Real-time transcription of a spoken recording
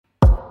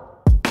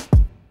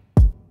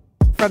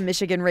From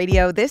Michigan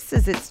Radio, this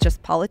is It's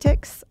Just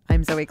Politics.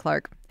 I'm Zoe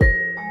Clark.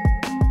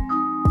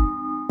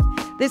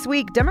 This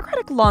week,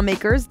 Democratic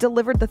lawmakers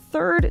delivered the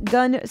third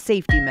gun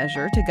safety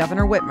measure to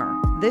Governor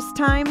Whitmer, this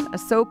time a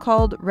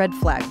so-called red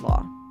flag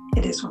law.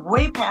 It is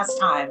way past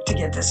time to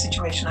get this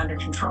situation under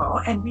control,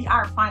 and we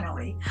are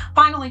finally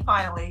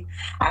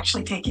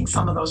actually taking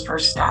some of those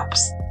first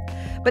steps.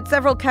 But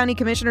several county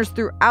commissioners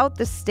throughout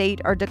the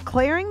state are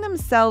declaring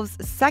themselves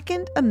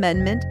Second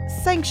Amendment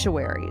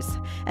sanctuaries.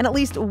 And at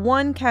least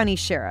one county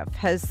sheriff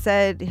has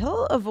said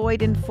he'll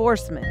avoid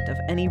enforcement of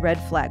any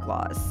red flag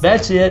laws.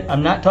 That's it.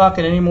 I'm not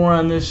talking anymore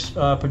on this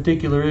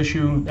particular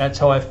issue. That's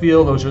how I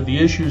feel. Those are the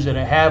issues that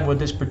I have with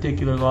this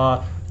particular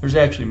law. There's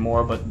actually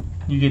more, but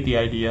you get the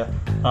idea.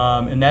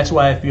 And that's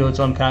why I feel it's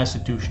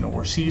unconstitutional.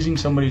 We're seizing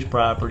somebody's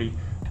property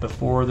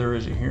before there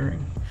is a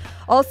hearing.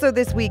 Also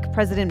this week,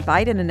 President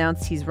Biden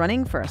announced he's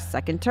running for a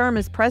second term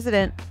as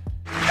president.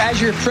 As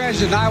your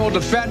president, I will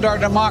defend our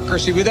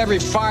democracy with every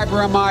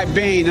fiber of my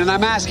being, and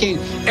I'm asking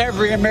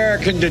every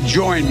American to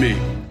join me.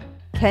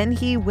 Can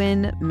he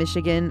win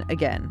Michigan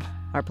again?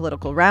 Our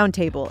political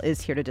roundtable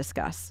is here to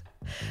discuss.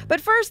 But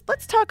first,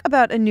 let's talk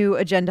about a new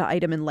agenda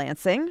item in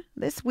Lansing.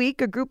 This week,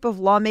 a group of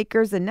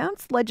lawmakers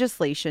announced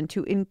legislation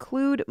to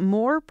include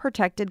more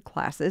protected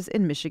classes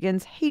in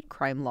Michigan's hate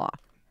crime law.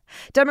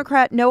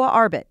 Democrat Noah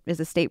Arbit is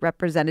a state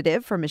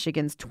representative for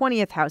Michigan's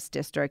 20th House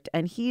District,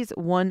 and he's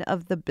one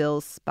of the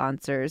bill's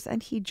sponsors,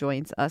 and he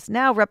joins us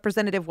now.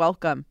 Representative,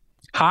 welcome.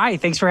 Hi,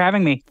 thanks for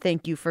having me.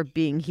 Thank you for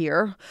being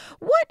here.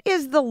 What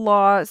is the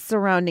law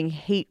surrounding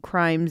hate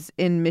crimes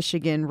in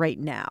Michigan right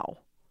now?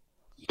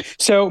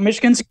 So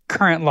Michigan's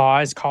current law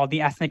is called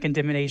the Ethnic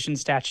Intimidation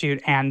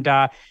Statute. And,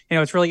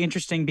 it's really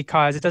interesting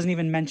because it doesn't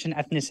even mention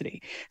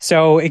ethnicity.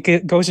 So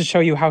it goes to show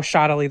you how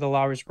shoddily the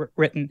law was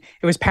written.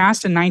 It was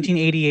passed in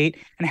 1988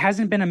 and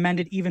hasn't been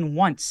amended even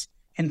once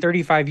in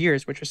 35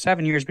 years, which was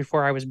 7 years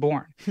before I was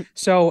born.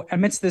 So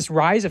amidst this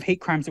rise of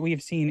hate crimes that we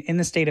have seen in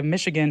the state of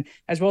Michigan,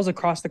 as well as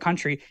across the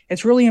country,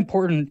 it's really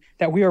important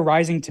that we are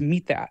rising to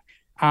meet that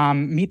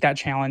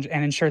challenge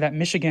and ensure that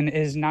Michigan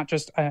is not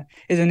just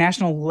is a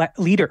national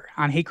leader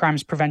on hate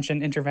crimes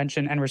prevention,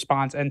 intervention, and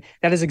response. And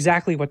that is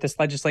exactly what this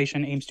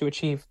legislation aims to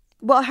achieve.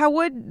 Well, how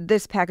would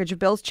this package of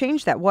bills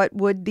change that? What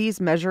would these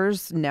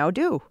measures now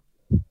do?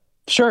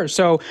 Sure.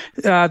 So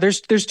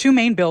there's two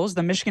main bills,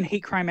 the Michigan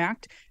Hate Crime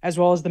Act, as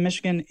well as the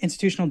Michigan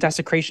Institutional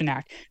Desecration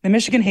Act. The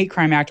Michigan Hate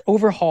Crime Act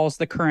overhauls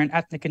the current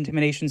ethnic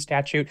intimidation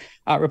statute,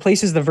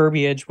 replaces the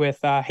verbiage with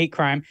hate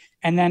crime,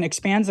 and then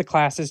expands the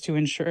classes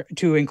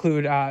to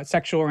include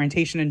sexual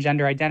orientation and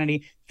gender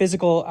identity,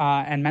 physical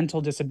and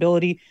mental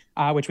disability,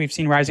 which we've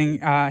seen rising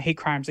hate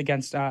crimes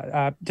against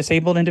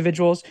disabled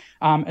individuals,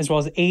 as well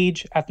as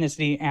age,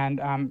 ethnicity,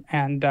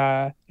 and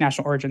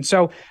national origin.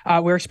 So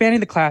we're expanding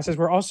the classes.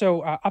 We're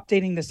also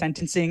updating the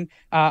sentencing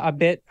a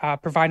bit,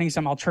 providing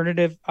some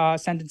alternative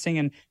sentencing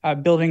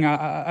and building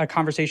a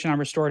conversation on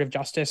restorative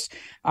justice,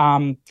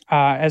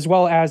 as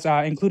well as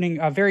including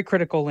a very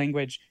critical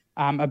language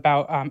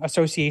about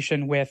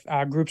association with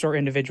groups or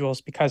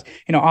individuals, because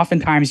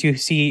oftentimes you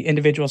see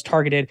individuals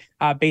targeted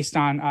based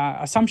on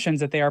assumptions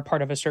that they are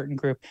part of a certain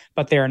group,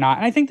 but they are not.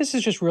 And I think this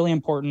is just really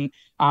important.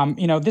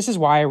 This is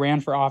why I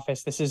ran for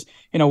office. This is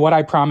what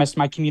I promised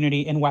my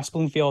community in West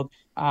Bloomfield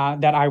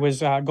that I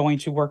was going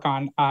to work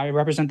on. I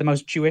represent the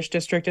most Jewish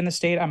district in the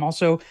state. I'm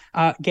also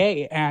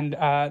gay, and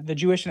the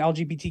Jewish and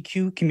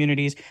LGBTQ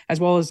communities, as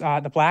well as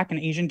the Black and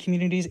Asian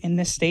communities in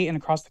this state and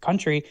across the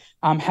country,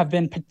 have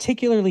been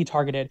particularly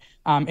targeted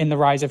in the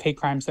rise of hate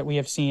crimes that we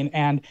have seen.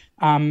 And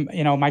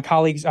my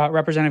colleagues,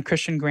 Representative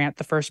Christian Grant,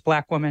 the first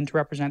Black woman to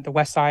represent the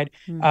west side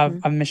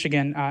of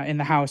Michigan in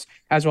the House,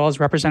 as well as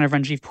Representative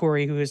Ranjiv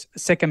Puri, who is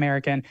Sikh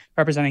American,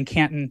 representing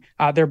Canton.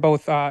 They're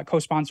both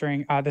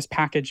co-sponsoring this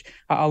package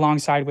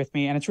alongside with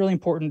me. And it's really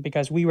important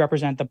because we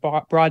represent the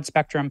broad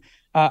spectrum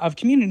of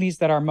communities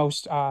that are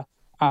most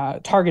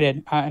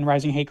targeted in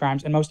rising hate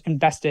crimes and most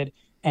invested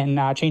in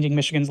changing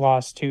Michigan's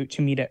laws to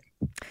meet it.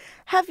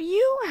 Have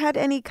you had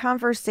any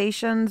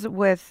conversations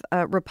with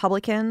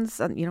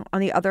Republicans, on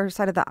the other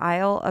side of the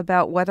aisle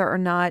about whether or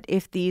not,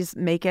 if these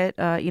make it,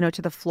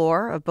 to the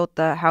floor of both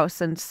the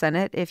House and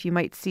Senate, if you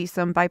might see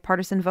some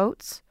bipartisan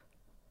votes?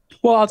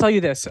 Well, I'll tell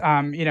you this.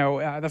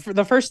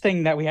 The first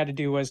thing that we had to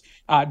do was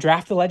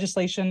draft the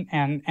legislation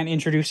and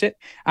introduce it,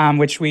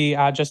 which we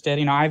just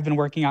did. I've been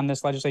working on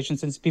this legislation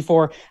since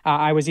before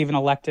I was even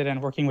elected,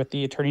 and working with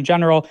the Attorney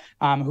General,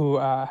 who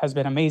has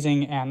been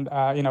amazing. And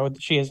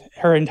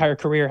her entire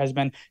career has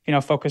been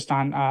focused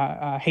on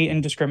hate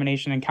and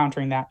discrimination and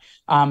countering that.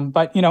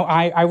 But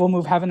I will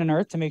move heaven and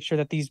earth to make sure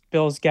that these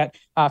bills get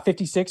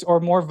 56 or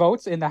more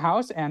votes in the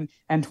House and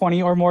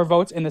 20 or more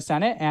votes in the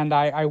Senate. And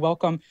I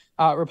welcome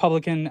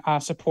Republican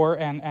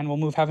support, and we'll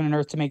move heaven and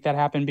earth to make that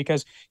happen,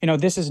 because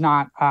this is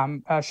not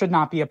should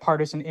not be a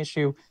partisan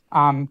issue.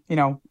 And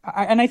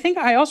I think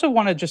I also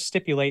want to just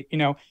stipulate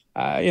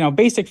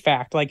basic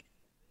fact, like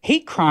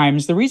hate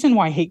crimes. The reason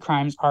why hate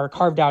crimes are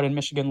carved out in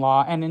Michigan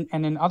law and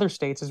in other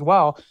states as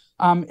well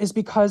is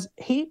because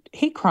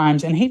hate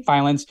crimes and hate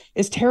violence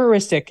is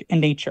terroristic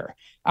in nature.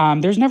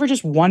 There's never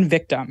just one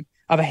victim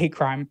of a hate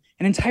crime,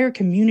 an entire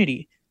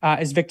community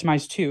is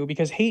victimized too,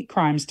 because hate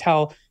crimes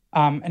tell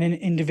an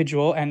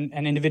individual and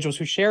individuals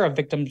who share a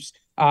victim's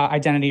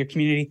identity or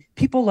community,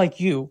 people like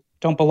you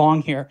don't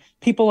belong here.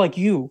 People like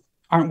you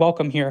aren't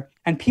welcome here.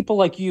 And people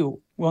like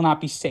you will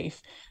not be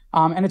safe.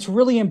 And it's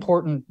really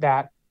important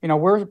that,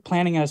 we're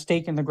planting a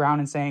stake in the ground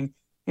and saying,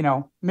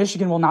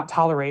 Michigan will not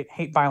tolerate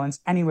hate violence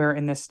anywhere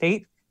in this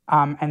state.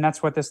 And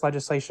that's what this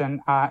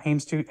legislation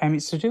aims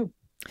to do.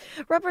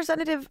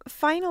 Representative,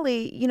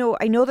 finally,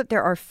 I know that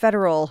there are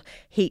federal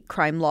hate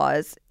crime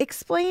laws.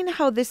 Explain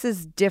how this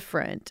is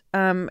different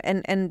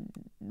and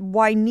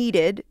why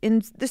needed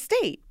in the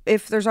state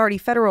if there's already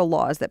federal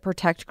laws that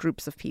protect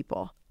groups of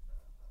people.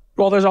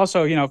 Well, there's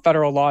also,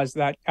 federal laws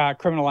that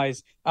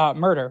criminalize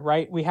murder,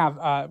 right? We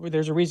have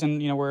there's a reason,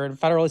 we're in a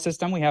federalist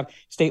system. We have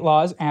state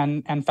laws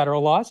and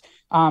federal laws,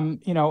 and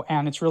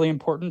it's really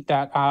important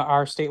that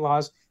our state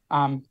laws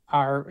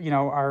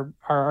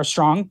are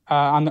strong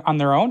on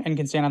their own and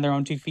can stand on their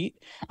own 2 feet.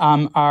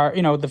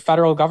 The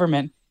federal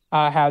government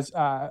has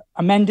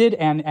amended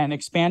and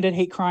expanded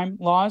hate crime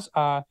laws.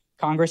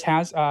 Congress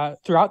has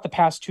throughout the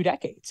past 2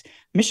 decades.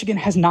 Michigan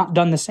has not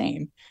done the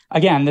same.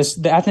 Again,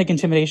 the Ethnic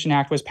Intimidation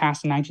Act was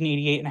passed in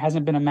 1988 and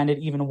hasn't been amended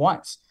even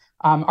once.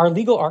 Our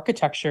legal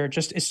architecture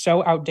just is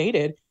so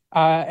outdated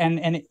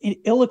and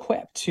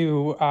ill-equipped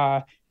to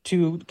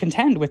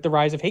contend with the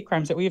rise of hate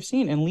crimes that we have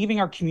seen, and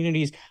leaving our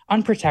communities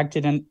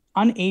unprotected and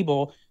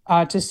unable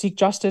to seek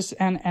justice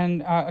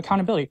and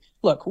accountability.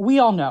 Look, we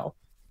all know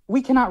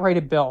we cannot write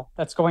a bill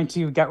that's going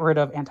to get rid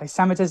of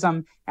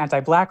anti-Semitism,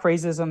 anti-Black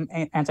racism,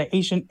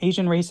 anti-Asian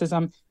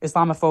racism,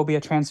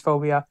 Islamophobia,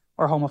 transphobia,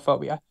 or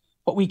homophobia.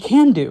 What we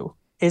can do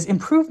is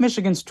improve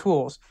Michigan's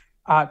tools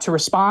to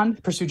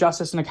respond, pursue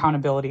justice and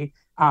accountability,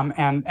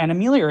 and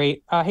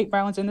ameliorate hate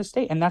violence in the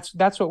state. And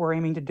that's what we're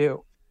aiming to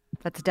do.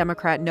 That's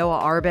Democrat Noah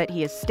Arbit.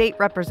 He is state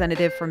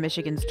representative for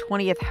Michigan's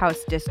 20th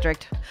House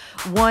District,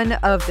 one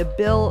of the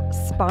bill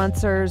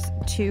sponsors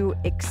to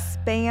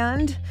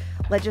expand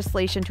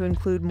legislation to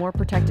include more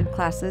protected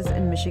classes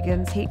in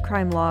Michigan's hate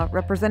crime law.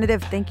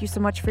 Representative, thank you so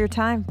much for your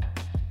time.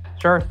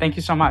 Sure. Thank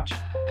you so much.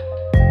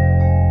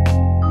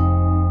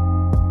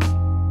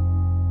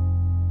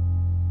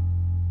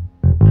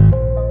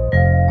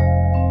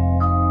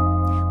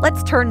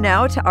 Let's turn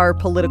now to our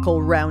political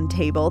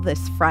roundtable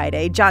this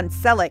Friday. John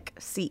Selleck,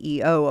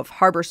 CEO of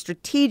Harbor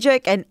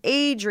Strategic, and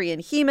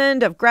Adrian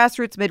Hemond of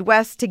Grassroots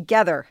Midwest,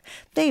 together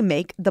they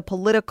make the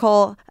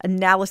political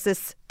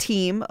analysis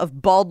team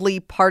of Baldly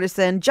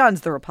Partisan.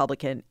 John's the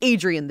Republican,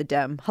 Adrian the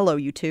Dem. Hello,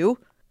 you two.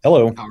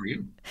 Hello. How are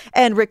you?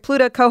 And Rick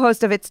Pluta,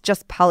 co-host of It's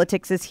Just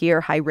Politics, is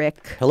here. Hi,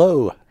 Rick.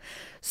 Hello.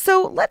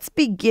 So let's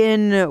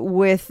begin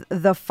with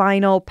the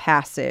final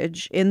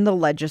passage in the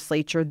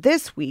legislature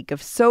this week of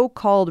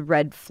so-called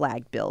red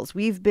flag bills.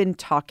 We've been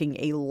talking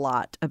a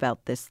lot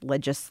about this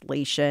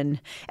legislation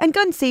and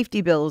gun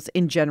safety bills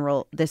in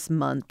general this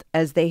month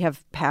as they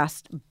have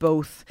passed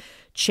both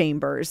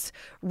chambers.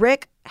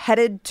 Rick,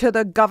 headed to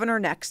the governor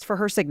next for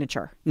her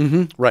signature.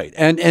 Right.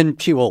 And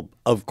she will,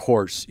 of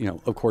course,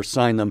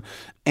 sign them.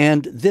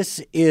 And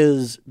this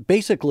is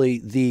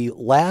basically the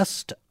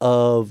last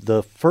of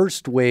the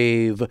first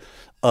wave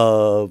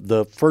of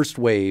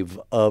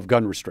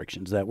gun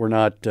restrictions, that we're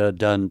not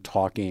done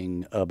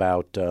talking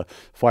about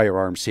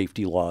firearm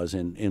safety laws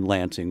in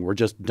Lansing. We're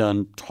just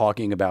done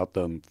talking about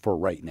them for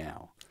right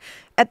now.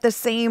 At the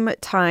same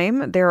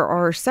time, there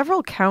are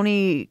several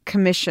county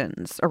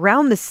commissions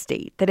around the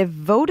state that have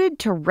voted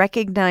to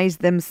recognize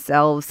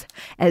themselves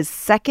as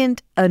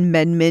Second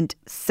Amendment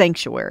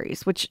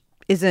sanctuaries, which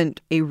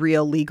isn't a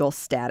real legal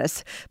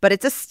status, but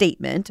it's a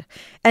statement.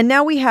 And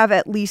now we have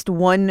at least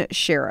one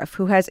sheriff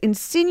who has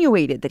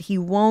insinuated that he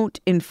won't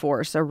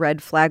enforce a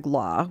red flag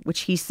law,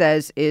 which he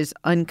says is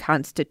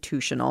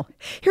unconstitutional.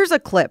 Here's a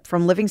clip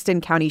from Livingston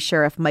County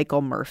Sheriff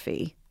Michael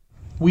Murphy.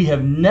 We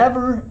have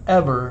never,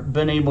 ever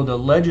been able to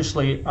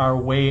legislate our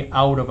way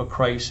out of a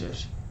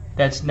crisis.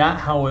 That's not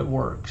how it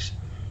works.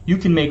 You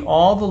can make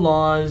all the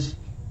laws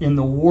in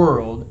the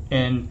world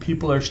and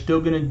people are still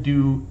going to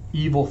do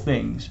evil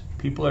things.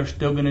 People are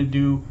still going to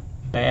do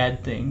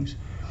bad things.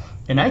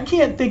 And I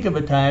can't think of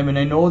a time, and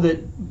I know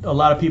that a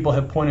lot of people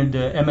have pointed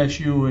to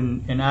MSU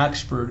and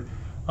Oxford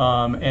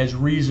as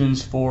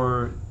reasons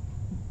for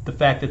the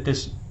fact that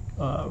this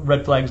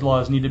red flags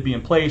laws need to be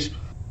in place.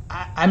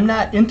 I'm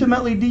not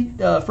intimately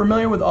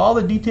familiar with all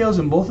the details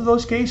in both of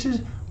those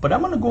cases, but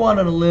I'm going to go out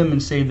on a limb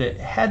and say that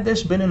had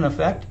this been in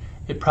effect,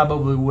 it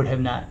probably would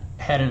have not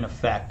had an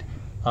effect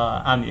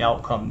on the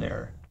outcome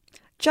there.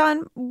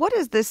 John, what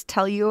does this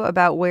tell you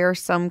about where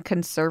some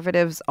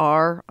conservatives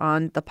are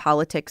on the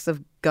politics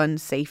of gun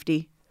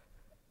safety?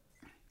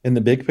 In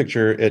the big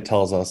picture, it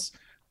tells us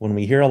when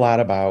we hear a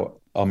lot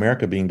about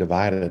America being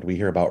divided, we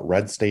hear about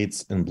red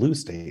states and blue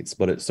states,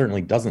 but it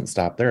certainly doesn't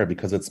stop there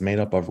because it's made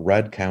up of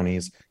red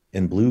counties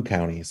and blue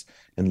counties.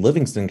 And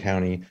Livingston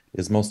County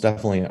is most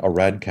definitely a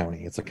red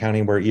county. It's a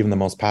county where even the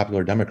most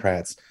popular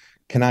Democrats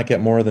cannot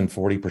get more than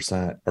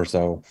 40% or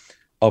so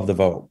of the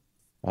vote.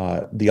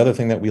 The other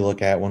thing that we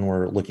look at when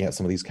we're looking at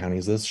some of these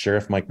counties is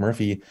Sheriff Mike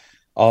Murphy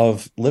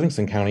of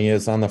Livingston County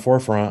is on the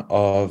forefront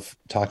of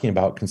talking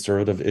about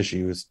conservative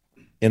issues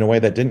in a way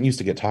that didn't used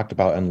to get talked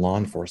about in law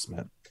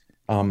enforcement.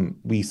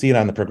 We see it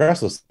on the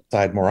progressive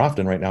side more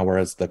often right now,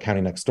 whereas the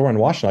county next door in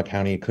Washtenaw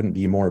County couldn't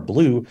be more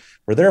blue,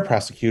 where their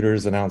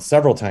prosecutors announced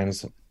several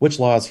times which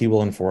laws he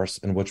will enforce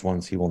and which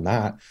ones he will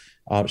not.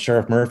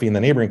 Sheriff Murphy in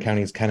the neighboring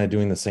county is kind of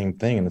doing the same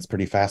thing, and it's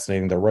pretty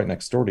fascinating. They're right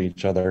next door to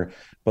each other,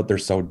 but they're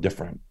so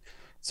different.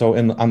 So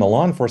on the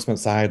law enforcement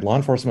side, law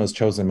enforcement has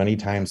chosen many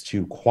times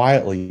to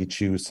quietly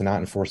choose to not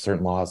enforce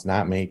certain laws,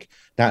 not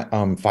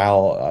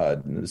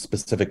file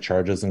specific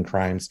charges and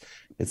crimes.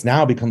 It's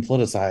now become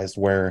politicized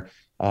where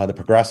the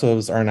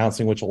progressives are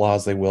announcing which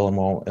laws they will and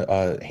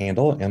won't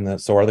handle, and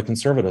so are the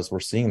conservatives. We're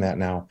seeing that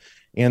now.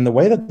 And the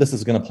way that this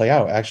is going to play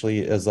out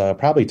actually is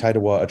probably tied to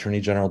what Attorney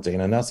General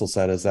Dana Nessel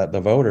said, is that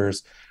the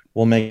voters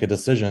will make a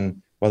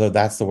decision whether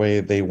that's the way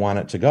they want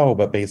it to go.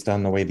 But based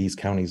on the way these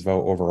counties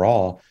vote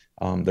overall,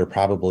 they're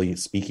probably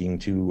speaking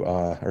to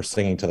or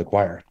singing to the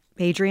choir.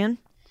 Adrian?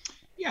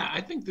 Yeah,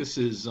 I think this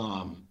is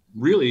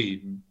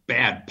really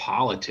bad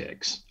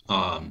politics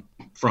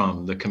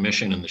from the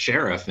commission and the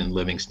sheriff in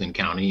Livingston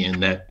County, in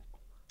that,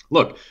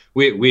 look,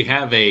 we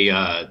have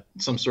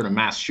some sort of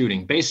mass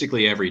shooting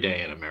basically every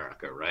day in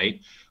America,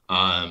 right?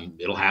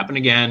 It'll happen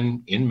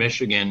again in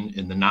Michigan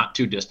in the not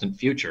too distant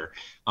future.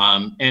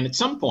 And at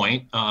some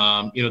point,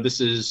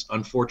 this is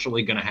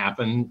unfortunately going to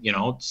happen,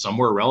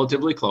 somewhere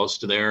relatively close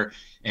to there.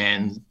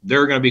 And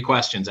there are going to be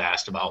questions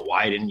asked about,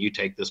 why didn't you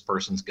take this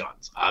person's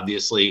guns?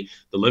 Obviously,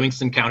 the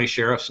Livingston County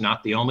Sheriff's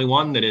not the only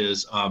one that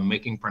is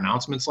making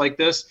pronouncements like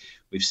this.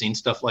 We've seen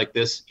stuff like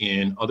this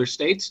in other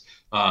states,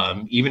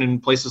 even in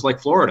places like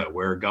Florida,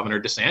 where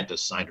Governor DeSantis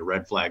signed a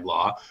red flag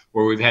law,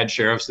 where we've had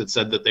sheriffs that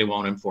said that they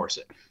won't enforce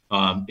it.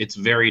 It's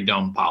very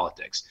dumb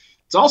politics.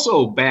 It's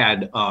also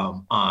bad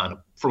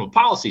from a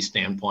policy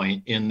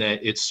standpoint, in that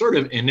it's sort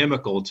of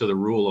inimical to the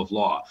rule of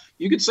law.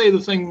 You could say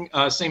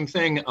the same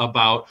thing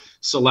about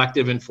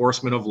selective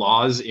enforcement of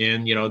laws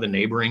in, the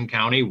neighboring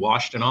county,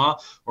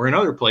 Washtenaw, or in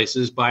other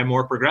places by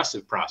more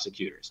progressive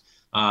prosecutors.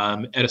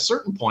 At a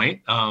certain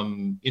point,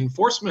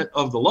 enforcement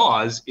of the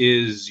laws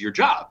is your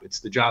job. It's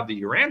the job that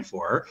you ran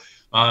for.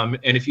 And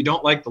if you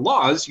don't like the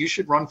laws, you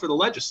should run for the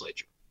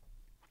legislature.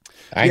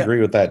 I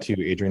agree with that too,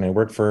 Adrian. I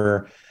worked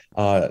for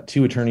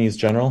 2 attorneys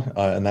general,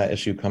 and that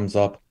issue comes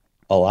up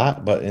a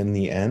lot. But in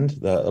the end,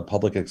 the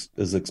public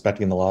is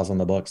expecting the laws on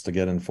the books to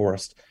get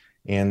enforced.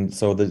 And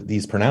so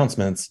these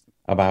pronouncements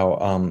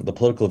about the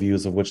political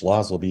views of which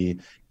laws will be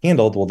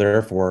handled will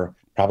therefore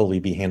probably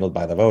be handled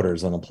by the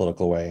voters in a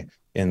political way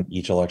in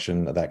each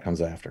election that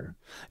comes after.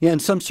 Yeah, in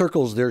some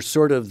circles, there's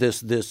sort of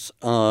this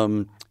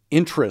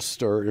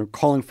interest or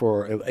calling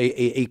for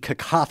a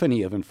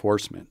cacophony of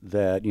enforcement,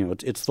 that,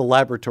 it's the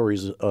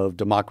laboratories of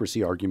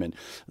democracy argument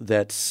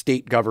that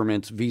state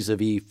governments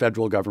vis-a-vis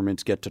federal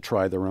governments get to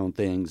try their own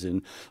things,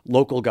 and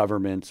local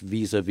governments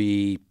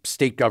vis-a-vis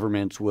state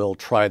governments will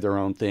try their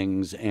own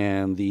things.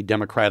 And the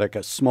democratic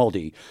small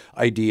d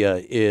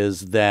idea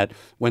is that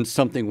when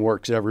something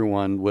works,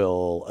 everyone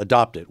will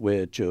adopt it,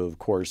 which of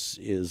course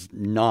is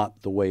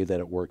not the way that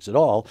it works at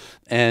all.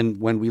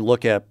 And when we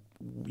look at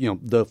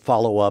the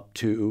follow-up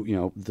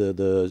to,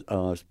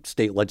 the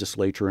state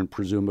legislature and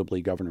presumably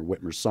Governor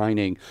Whitmer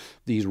signing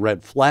these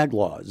red flag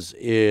laws,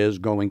 is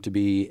going to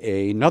be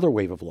another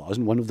wave of laws.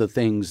 And one of the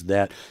things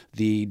that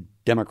the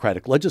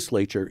Democratic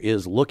legislature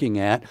is looking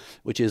at,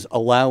 which is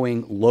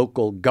allowing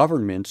local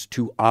governments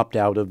to opt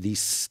out of the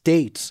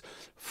state's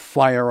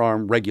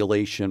firearm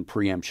regulation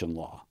preemption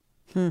law.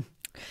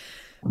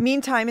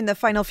 Meantime, in the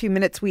final few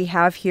minutes we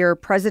have here,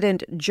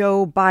 President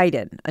Joe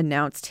Biden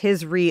announced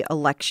his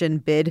re-election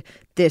bid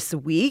this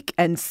week.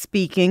 And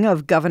speaking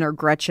of Governor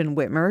Gretchen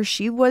Whitmer,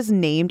 she was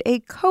named a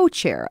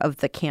co-chair of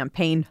the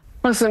campaign.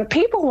 Listen,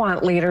 people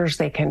want leaders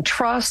they can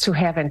trust, who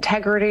have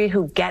integrity,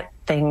 who get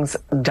things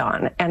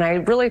done. And I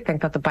really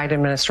think that the Biden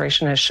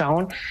administration has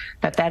shown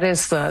that that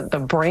is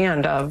the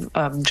brand of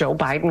Joe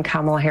Biden,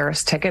 Kamala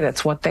Harris ticket.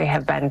 It's what they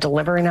have been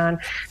delivering on.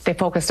 They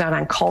focused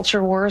on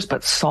culture wars,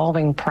 but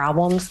solving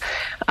problems.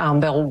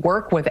 They'll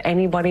work with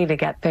anybody to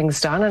get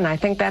things done. And I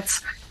think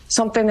that's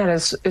something that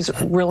is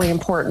really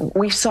important.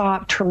 We saw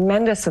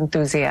tremendous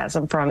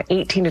enthusiasm from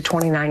 18 to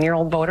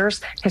 29-year-old voters,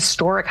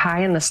 historic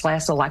high in this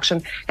last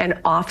election, an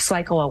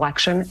off-cycle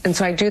election. And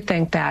so I do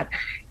think that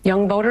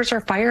young voters are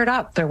fired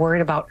up. They're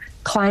worried about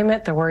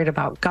climate. They're worried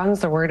about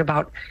guns. They're worried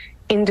about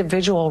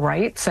individual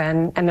rights,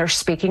 and they're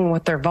speaking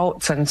with their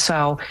votes. And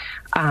so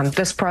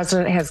this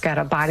president has got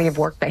a body of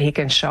work that he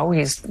can show.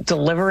 He's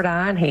delivered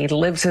on, he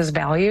lives his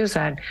values,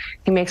 and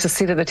he makes a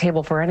seat at the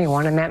table for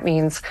anyone. And that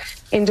means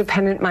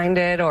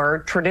independent-minded or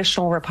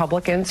traditional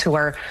Republicans who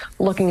are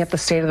looking at the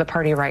state of the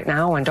party right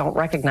now and don't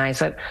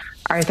recognize it,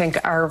 I think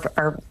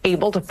are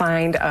able to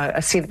find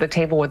a seat at the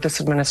table with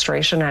this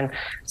administration, and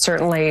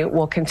certainly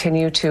will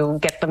continue to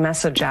get the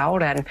message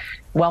out and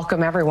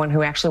welcome everyone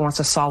who actually wants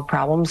to solve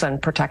problems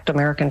and protect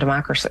American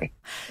democracy.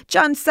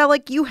 John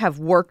Selleck, you have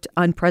worked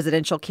on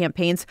presidential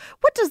campaigns.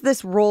 What does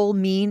this role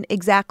mean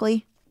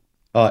exactly?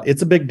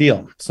 It's a big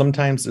deal.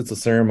 Sometimes it's a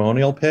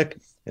ceremonial pick.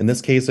 In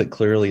this case, it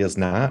clearly is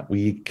not.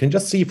 We can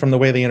just see from the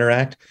way they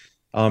interact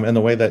and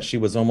the way that she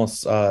was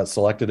almost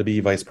selected to be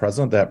vice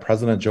president, that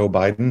President Joe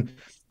Biden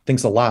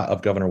thinks a lot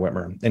of Governor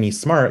Whitmer. And he's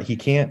smart. He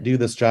can't do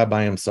this job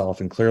by himself.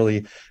 And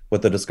clearly,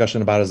 with the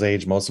discussion about his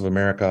age, most of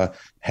America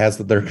has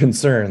their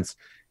concerns.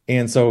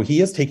 And so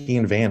he is taking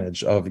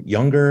advantage of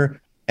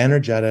younger,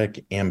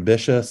 energetic,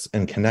 ambitious,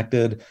 and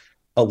connected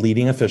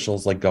leading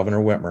officials like Governor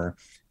Whitmer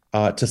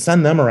to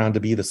send them around to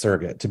be the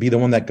surrogate, to be the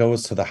one that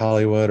goes to the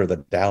Hollywood or the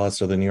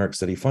Dallas or the New York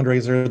City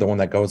fundraiser, the one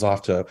that goes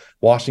off to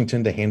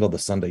Washington to handle the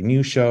Sunday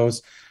news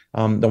shows,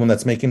 the one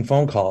that's making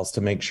phone calls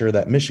to make sure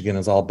that Michigan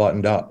is all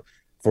buttoned up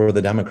for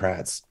the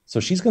Democrats. So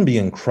she's going to be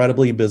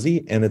incredibly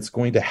busy, and it's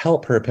going to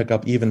help her pick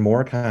up even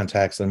more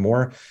contacts and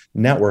more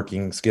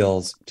networking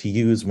skills to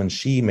use when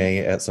she may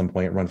at some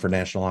point run for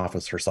national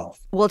office herself.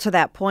 Well, to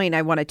that point,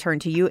 I want to turn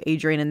to you,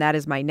 Adrian, and that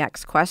is my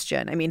next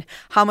question. I mean,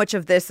 how much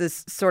of this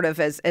is sort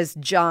of, as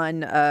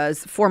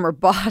John's former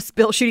boss,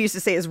 Bill Schuette, used to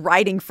say, is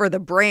riding for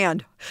the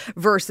brand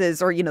versus,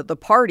 or, the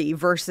party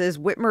versus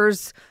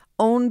Whitmer's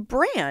own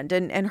brand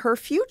and her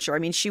future. I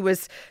mean, she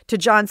was, to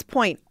John's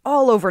point,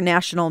 all over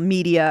national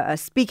media,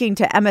 speaking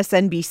to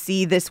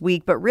MSNBC this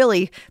week, but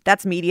really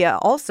that's media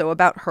also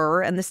about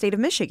her and the state of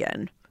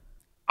Michigan.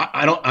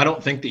 I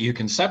don't think that you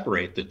can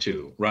separate the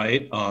two,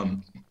 right?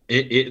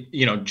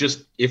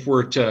 Just if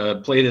we're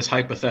to play this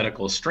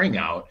hypothetical string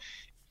out,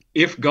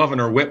 if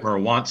Governor Whitmer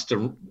wants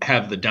to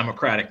have the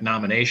Democratic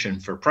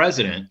nomination for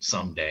president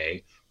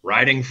someday,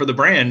 riding for the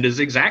brand is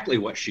exactly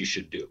what she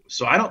should do.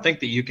 So I don't think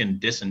that you can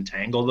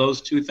disentangle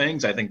those two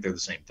things. I think they're the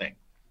same thing.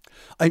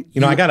 I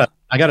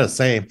gotta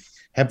say,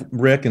 have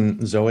Rick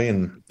and Zoe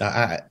and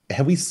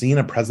have we seen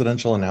a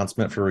presidential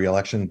announcement for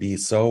reelection be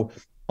so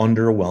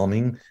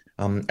underwhelming?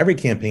 Every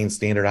campaign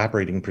standard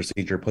operating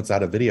procedure puts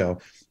out a video.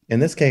 In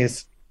this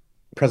case,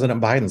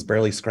 President Biden's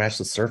barely scratched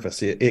the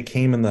surface. It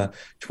came in the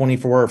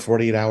 24 or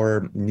 48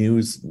 hour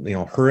news,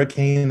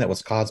 hurricane that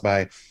was caused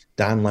by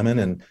Don Lemon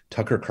and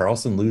Tucker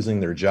Carlson losing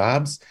their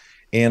jobs.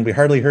 And we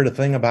hardly heard a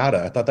thing about it.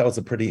 I thought that was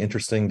a pretty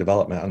interesting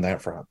development on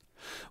that front.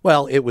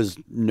 Well, it was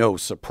no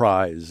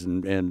surprise.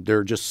 And there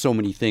are just so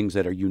many things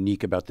that are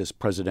unique about this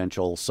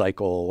presidential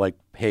cycle. Like,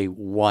 hey,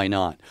 why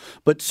not?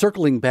 But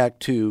circling back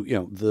to,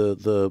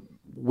 the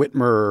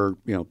Whitmer,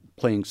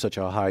 playing such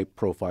a high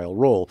profile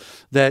role,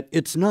 that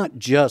it's not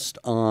just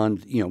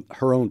on,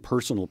 her own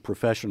personal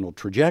professional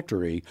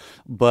trajectory,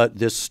 but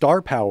this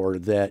star power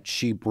that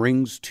she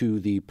brings to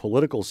the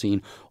political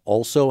scene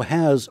also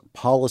has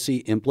policy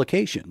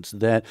implications,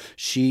 that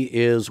she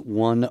is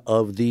one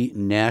of the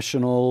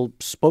national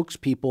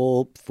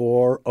spokespeople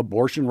for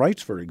abortion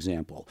rights, for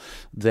example,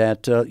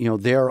 that,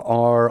 there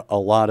are a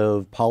lot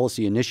of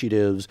policy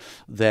initiatives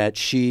that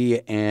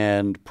she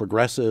and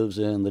progressives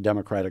in the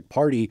Democratic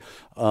Party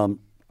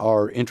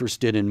are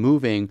interested in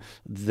moving,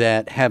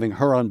 that having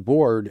her on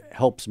board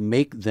helps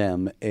make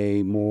them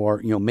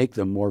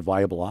more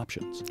viable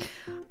options.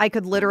 I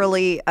could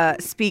literally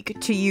speak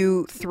to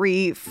you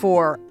three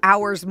for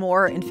hours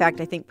more. In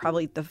fact, I think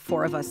probably the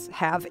four of us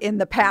have in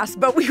the past,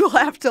 but we will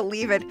have to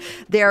leave it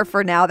there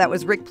for now. That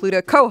was Rick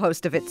Pluta,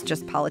 co-host of It's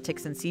Just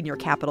Politics and senior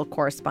Capitol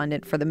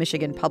correspondent for the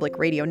Michigan Public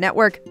Radio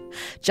Network,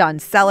 John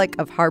Selleck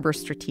of Harbor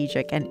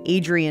Strategic, and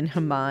Adrian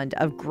Hammond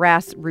of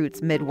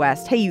Grassroots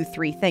Midwest. Hey, you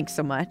three, thanks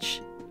so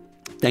much.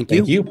 Thank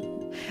you. Thank you.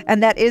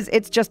 And that is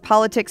It's Just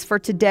Politics for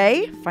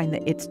today. Find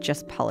the It's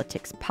Just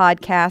Politics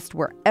podcast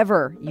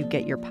wherever you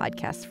get your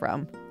podcasts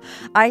from.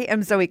 I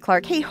am Zoe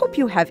Clark. Hey, hope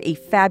you have a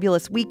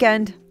fabulous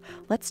weekend.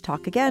 Let's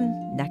talk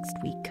again next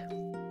week.